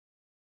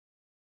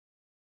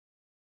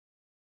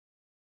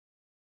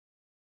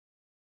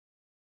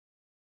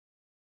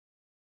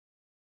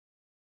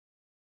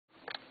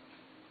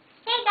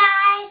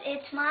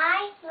it's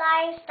my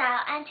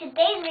lifestyle, and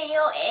today's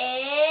video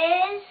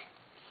is,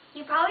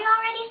 you probably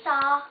already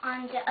saw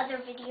on the other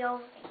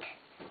video,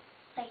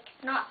 like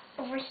not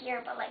over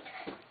here, but like,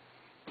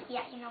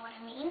 yeah, you know what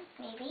I mean,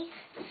 maybe.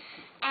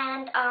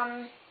 And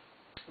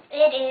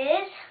it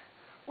is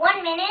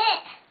 1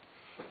 minute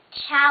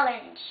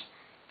challenge.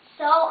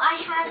 So I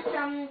have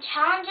some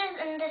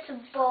challenges in this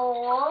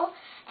bowl,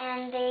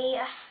 and they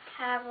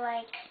have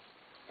like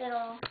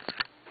little,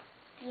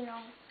 you know,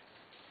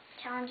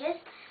 challenges.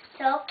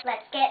 So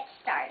let's get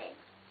started.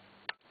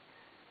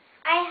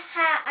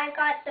 I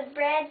got the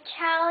bread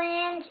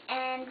challenge,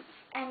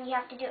 and you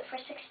have to do it for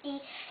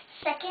 60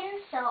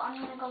 seconds. So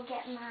I'm gonna go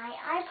get my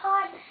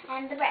iPod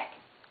and the bread.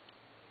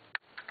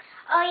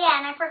 Oh yeah,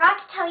 and I forgot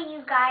to tell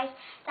you guys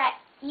that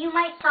you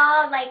might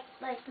saw like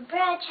the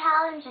bread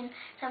challenge and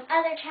some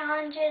other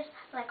challenges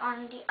like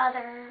on the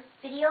other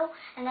video,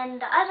 and then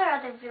the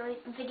other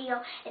video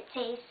it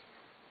says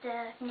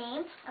the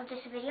name of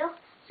this video.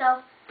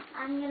 So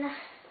I'm gonna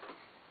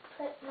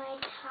put my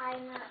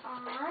timer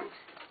on,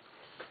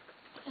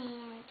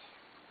 and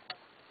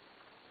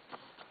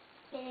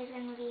it is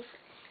gonna be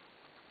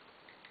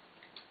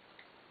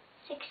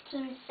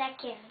 16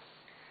 seconds.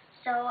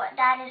 So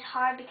that is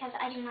hard because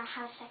I do not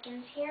have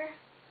seconds here.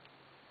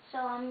 So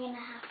I'm going to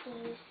have to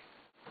use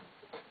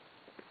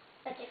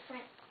a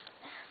different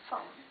phone,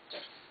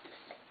 just a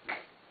sec.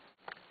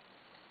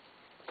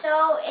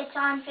 So it's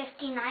on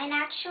 59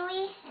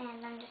 actually,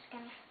 and I'm just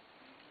going to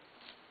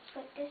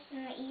put this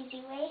in the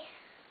easy way.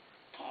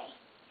 Okay.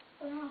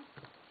 Oh no.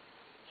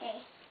 Okay.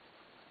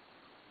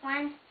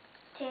 1,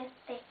 2,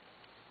 3.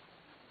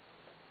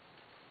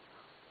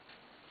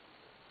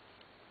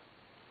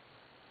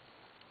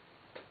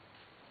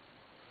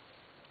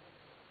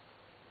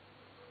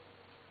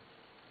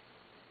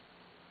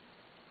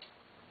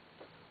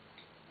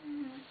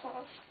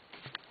 Close.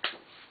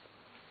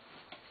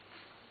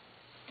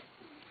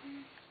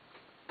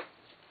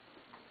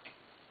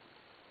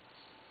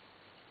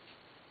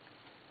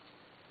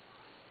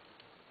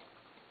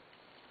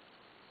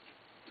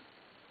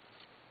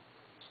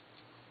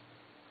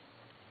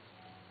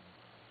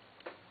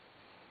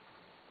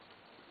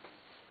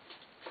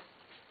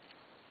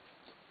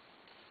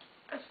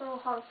 It's so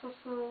hard to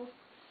fool.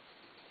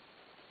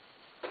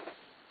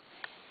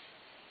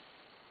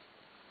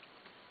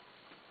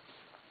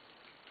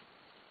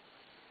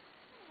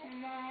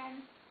 And then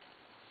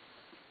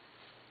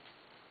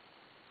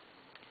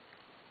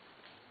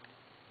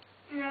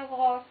oh my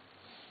gosh.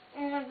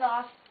 Oh my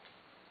gosh.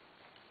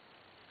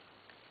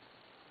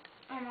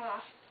 Oh my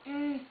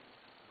gosh.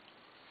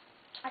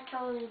 I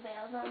totally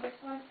bailed on this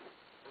one.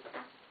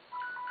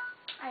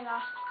 I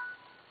lost.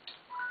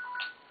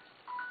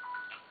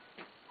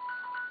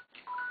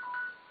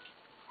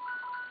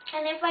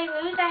 And if I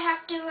lose, I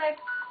have to like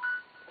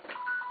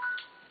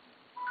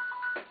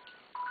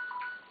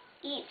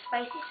eat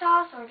spicy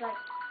sauce, or like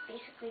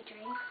basically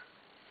drink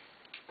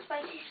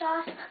spicy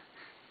sauce.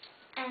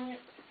 And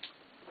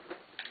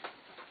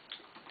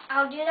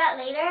I'll do that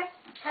later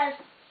because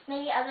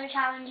maybe other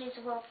challenges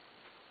will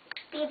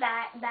be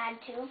bad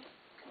too.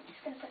 I'm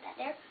just gonna put that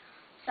there.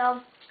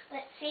 So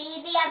let's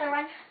see the other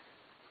one.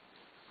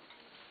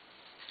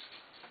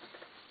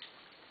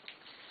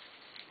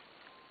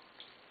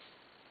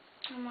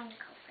 I'm gonna go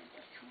for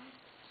this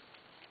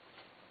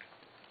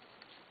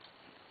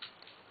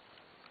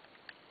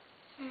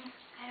one.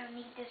 I don't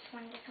need this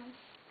one. This one's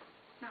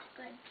not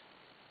good.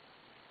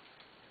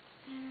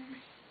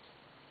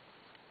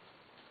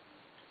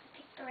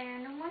 Pick the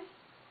random one,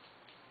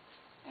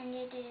 and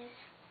it is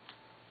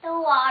the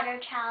water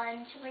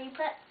challenge, where you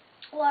put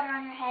water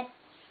on your head.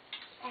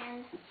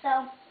 And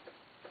so,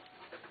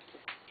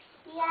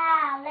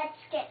 yeah, let's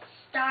get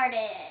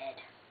started.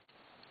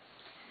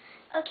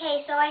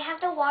 Okay, so I have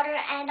the water,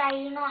 and I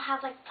do not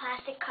have like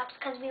plastic cups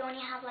because we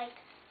only have like,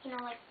 you know,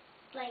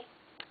 like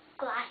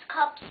glass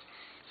cups.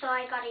 So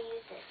I gotta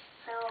use this.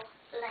 So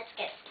let's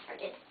get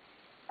started.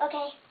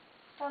 Okay,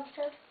 so I'm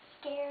so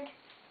scared.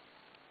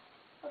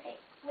 Okay,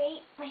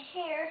 wait, my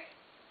hair.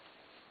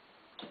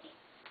 Okay.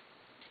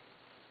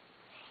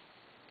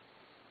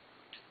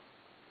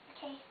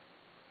 Okay.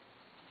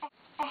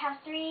 I have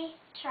 3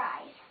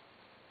 tries.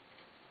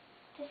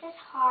 This is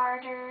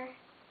harder.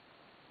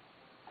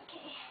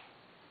 Okay.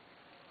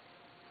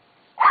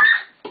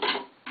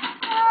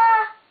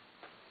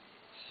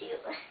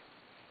 Shoot.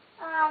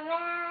 Oh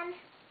man.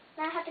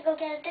 Now I have to go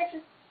get a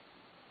different,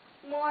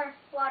 more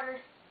water.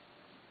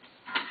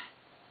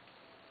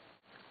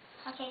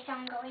 Okay, so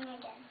I'm going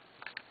again.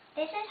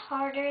 This is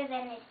harder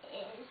than it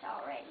is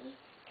already,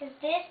 because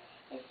this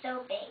is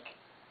so big.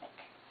 Like,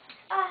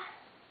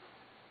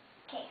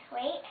 okay,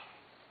 wait.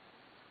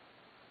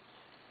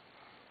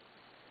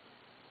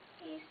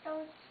 Please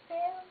don't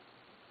spill.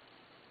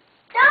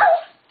 No!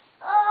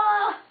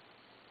 Oh,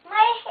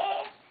 my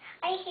hair.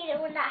 I hate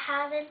it when that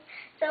happens.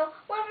 So,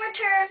 one more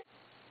turn.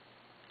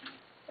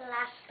 The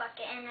last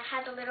bucket, and it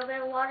has a little bit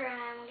of water, and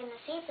I'm going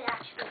to see if it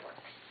actually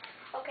works.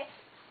 Okay.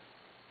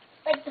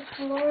 Like, the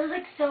floor is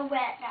like so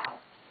wet now.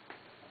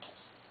 Okay.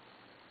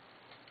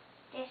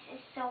 This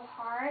is so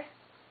hard.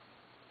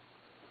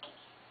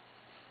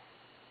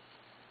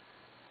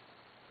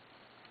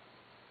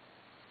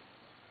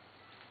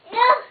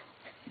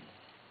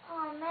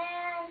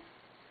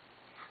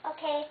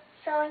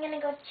 So I'm going to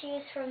go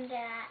choose from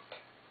that.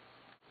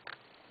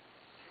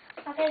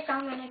 Okay, so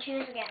I'm going to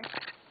choose again.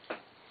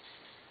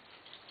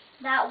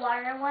 That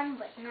water one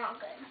was not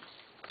good.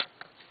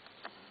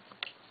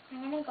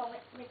 I'm going to go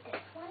with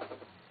this one.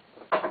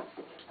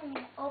 I'm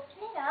going to open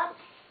it up.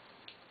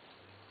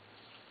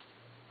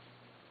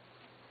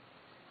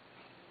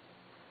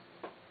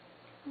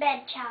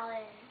 Bed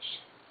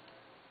challenge.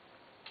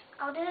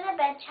 I'll do the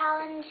bed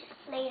challenge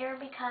later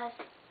because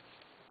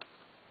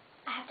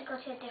I have to go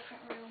to a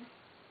different room.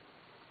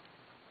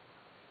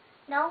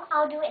 No,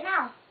 I'll do it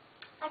now.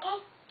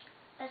 Okay?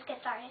 Let's get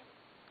started.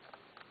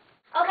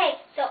 Okay,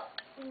 so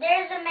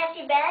there's a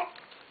messy bed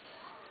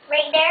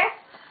right there.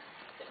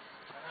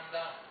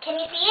 Can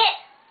you see it?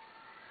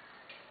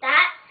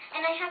 That.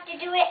 And I have to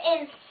do it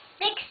in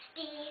 60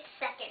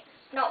 seconds.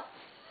 No,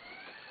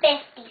 50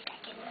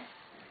 seconds.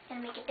 I'm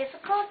going to make it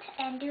difficult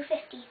and do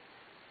 50.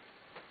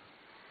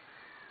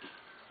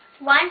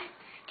 1,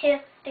 2,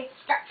 3,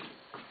 start.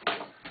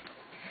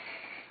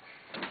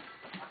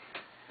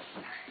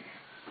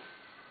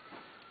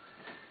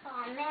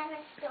 Oh man,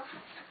 I still have...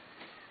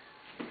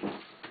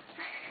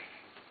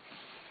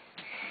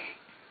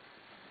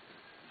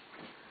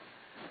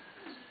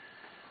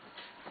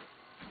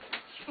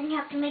 And you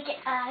have to make it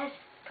as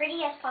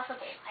pretty as possible,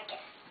 I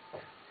guess.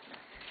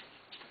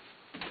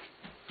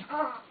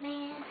 Oh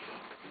man,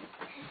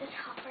 this is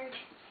hard.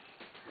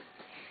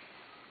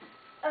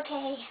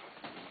 Okay.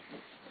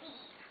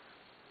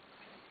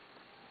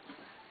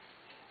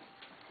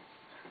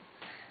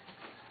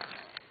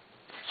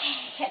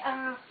 Okay, I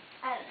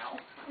don't know.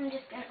 I'm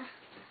just gonna...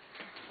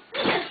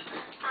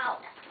 Ow.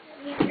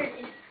 You heard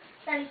it.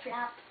 Sun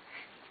flap.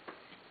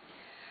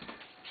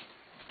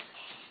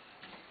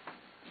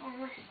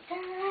 Almost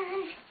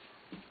done.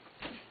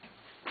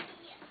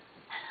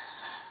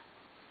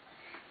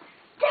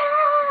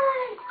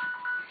 Done!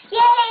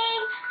 Yay!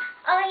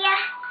 Oh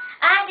yeah,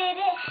 I did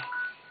it.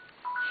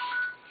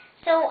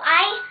 So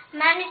I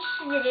managed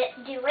to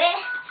do it.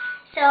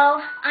 So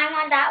I'm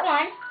on that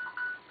one.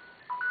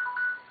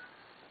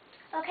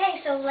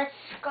 Okay, so let's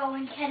go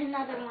and get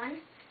another one.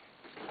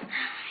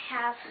 I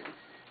have,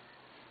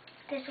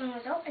 this one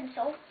was open,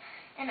 so,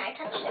 and I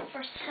touched it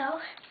first, so.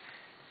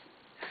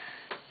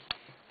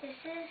 This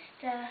is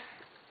the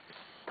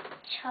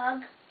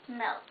Chug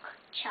Milk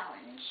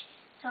Challenge.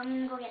 So I'm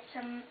going to go get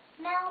some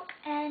milk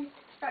and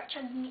start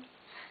chugging it.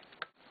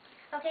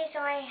 Okay, so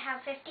I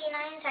have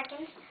 59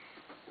 seconds.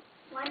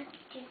 1, 2,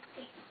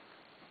 3.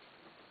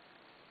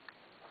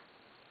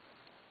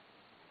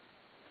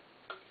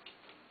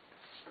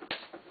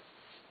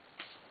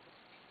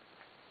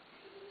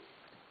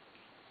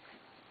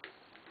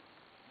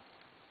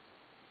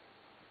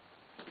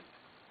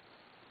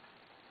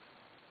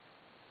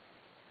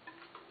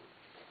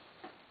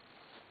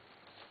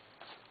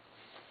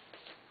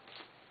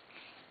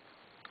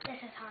 This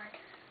is hard.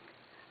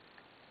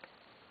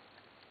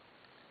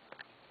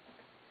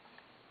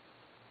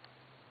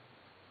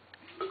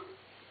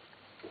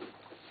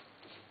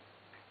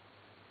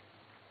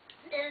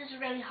 This is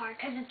really hard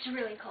because it's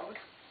really cold.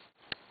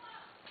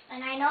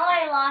 And I know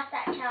I lost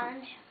that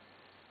challenge,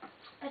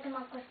 but the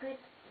milk was good.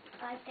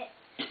 I liked it.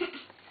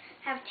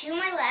 Have 2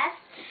 more left,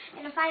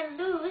 and if I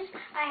lose,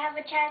 I have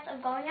a chance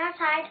of going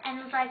outside, and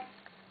it's like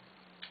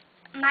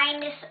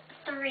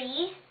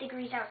 -3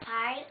 degrees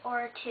outside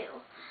or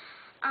 2.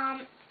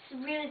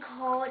 It's really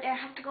cold. I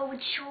have to go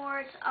with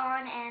shorts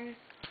on and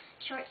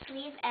short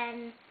sleeve,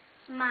 and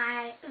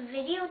my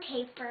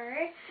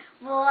videotaper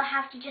will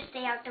have to just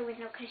stay out the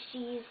window because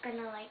she's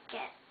gonna like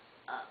get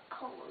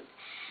cold.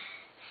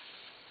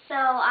 So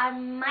I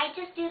might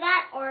just do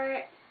that,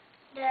 or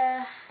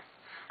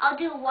I'll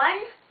do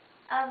one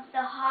of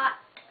the hot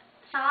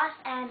sauce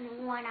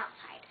and one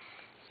outside.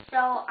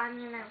 So I'm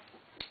gonna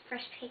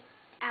first pick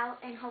out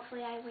and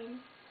hopefully I win.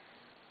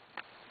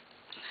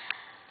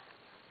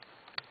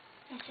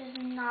 This is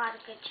not a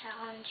good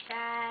challenge,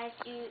 guys.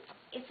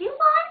 If you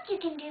want, you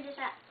can do this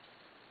at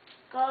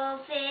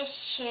Goldfish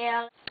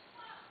Chill.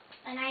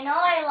 And I know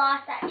I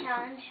lost that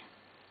challenge,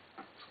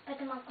 but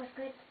the milk was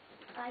good.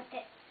 I liked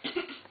it.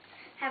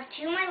 Have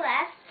 2 more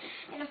left,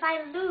 and if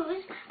I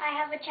lose, I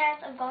have a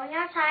chance of going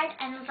outside,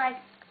 and it's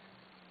like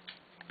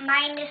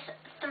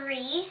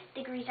 -3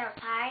 degrees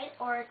outside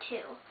or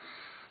 2.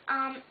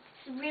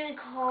 It's really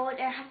cold.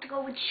 I have to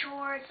go with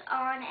shorts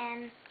on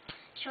and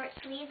short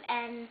sleeve,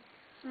 and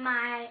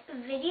my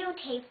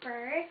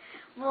videotaper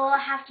will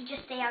have to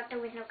just stay out the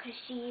window because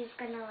she's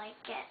gonna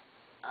like get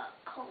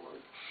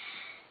cold.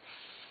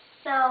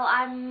 So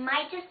I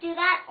might just do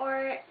that,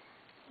 or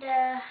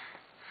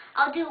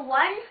I'll do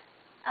one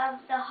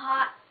of the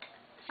hot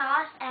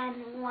sauce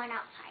and one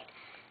outside.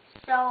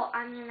 So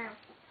I'm gonna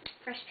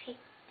first pick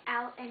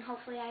out and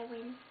hopefully I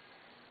win.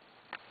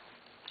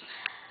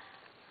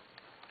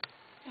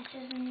 This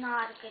is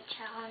not a good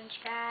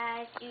challenge,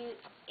 guys.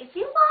 If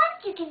you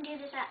want, you can do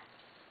this at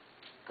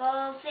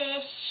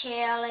Goldfish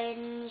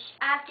Challenge.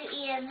 I have to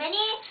eat as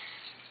many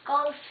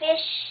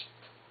goldfish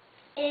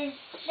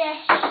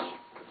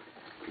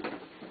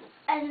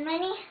as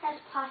many as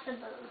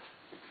possible.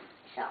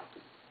 So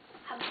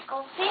have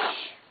goldfish.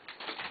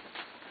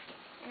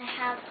 And I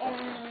have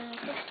only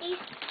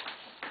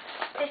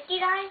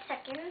 59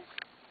 seconds.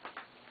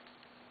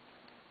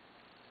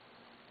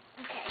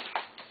 Okay.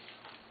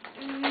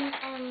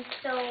 And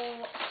so,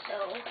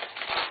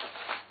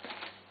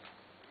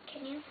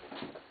 can you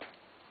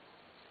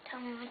tell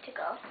me when to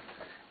go?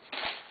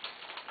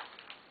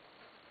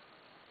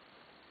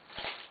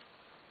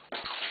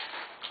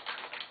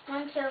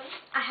 1, 2,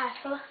 I have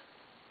 2,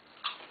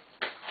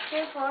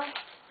 3, 4,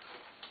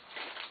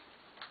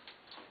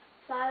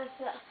 5,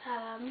 6,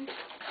 7,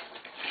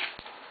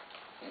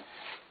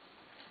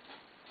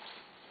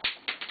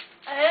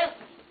 8,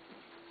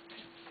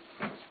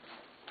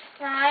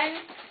 9,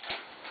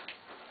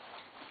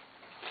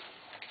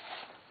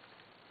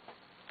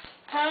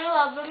 10,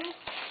 11,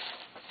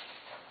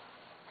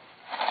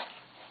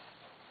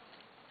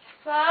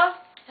 12,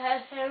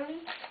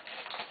 13,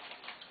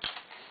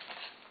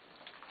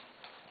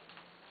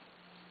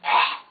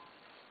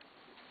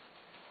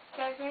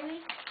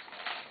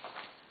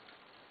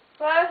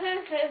 14,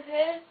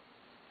 15,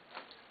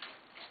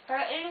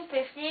 13,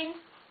 15,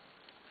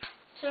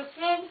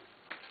 16,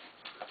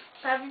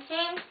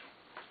 17,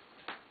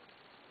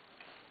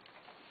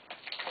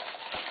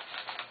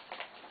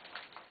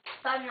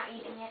 but I'm not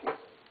eating it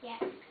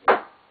yet. I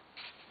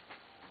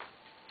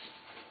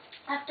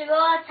have to go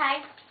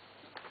outside.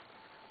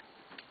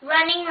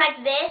 Running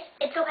like this,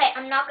 it's okay.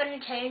 I'm not going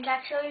to change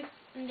actually.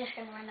 I'm just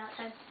going to run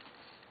outside.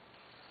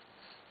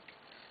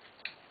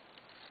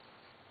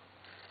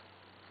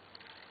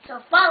 So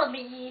follow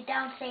me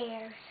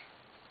downstairs.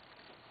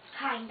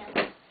 Kind of.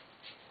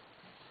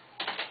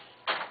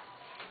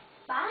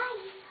 Bye.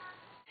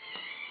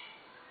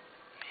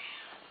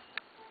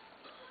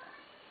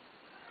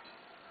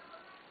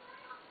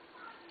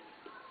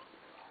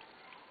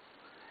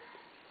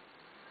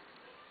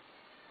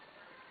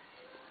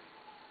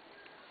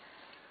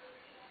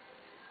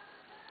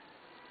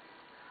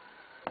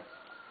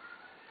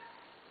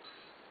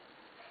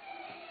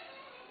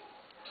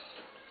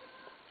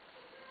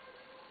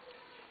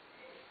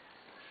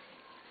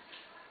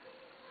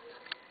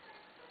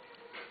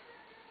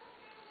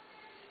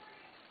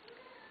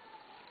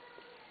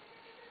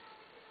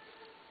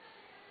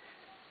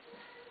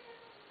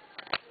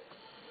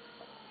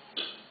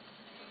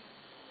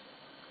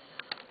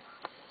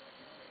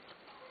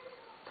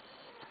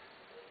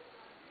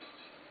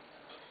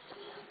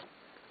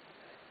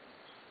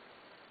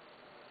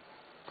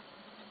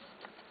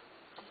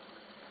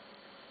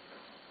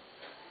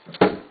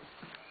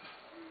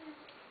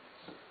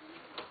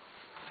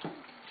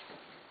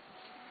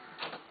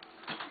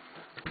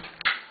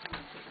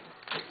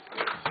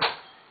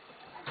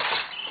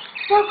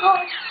 So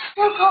cold,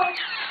 so cold.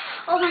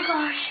 Oh my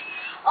gosh,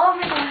 oh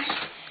my gosh.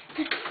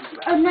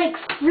 I'm like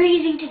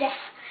freezing to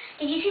death.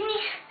 Did you see me?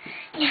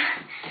 Yeah.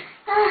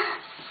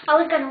 I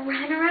was gonna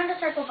run around the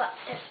circle, but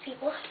there's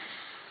people.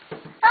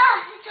 It's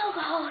so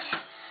cold.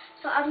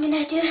 So I'm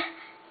gonna do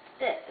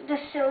the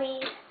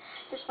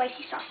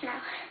spicy sauce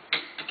now.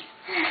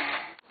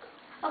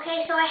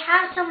 Okay, so I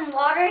have some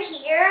water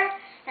here,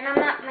 and I'm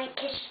at my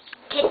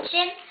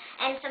kitchen,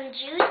 and some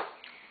juice,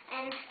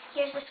 and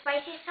here's the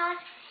spicy sauce.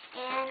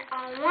 And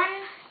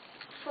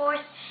 1/4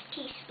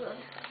 teaspoon.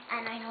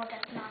 And I know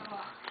that's not a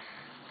lot.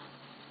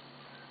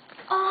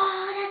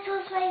 Oh, that's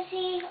so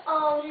spicy.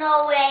 Oh,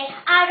 no way.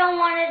 I don't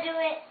want to do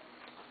it.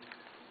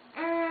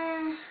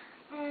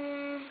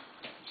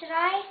 Should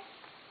I?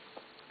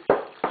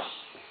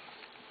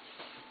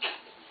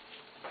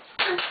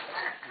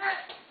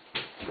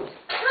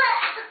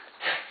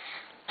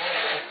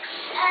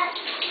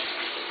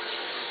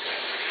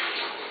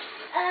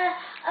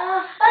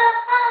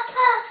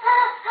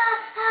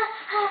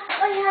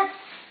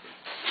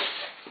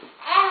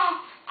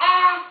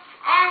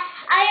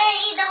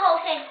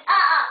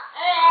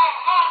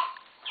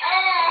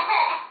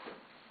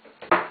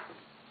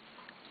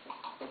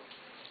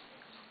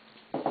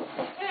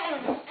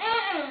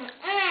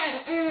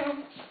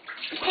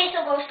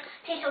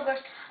 Tastes so gross.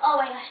 Oh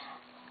my gosh.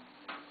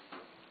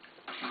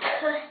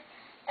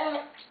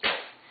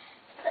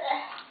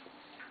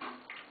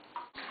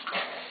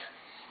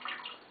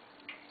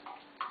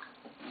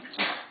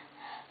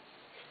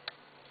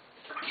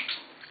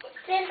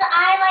 Since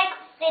I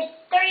did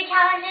 30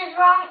 challenges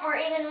wrong or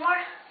even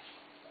more,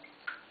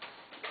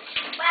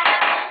 I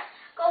have to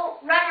go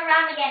run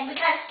around again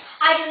because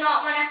I do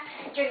not want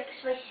to drink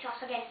spicy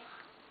sauce again.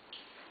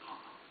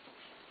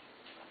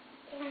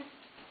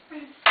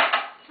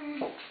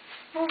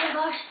 Oh my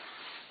gosh.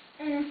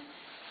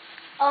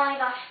 Oh my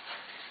gosh.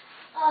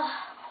 Oh,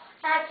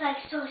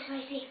 that's so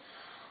spicy.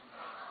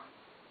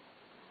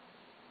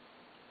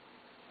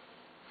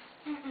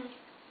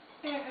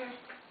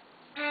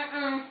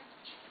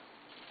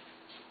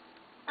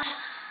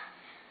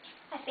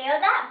 I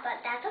failed that, but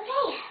that's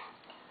okay.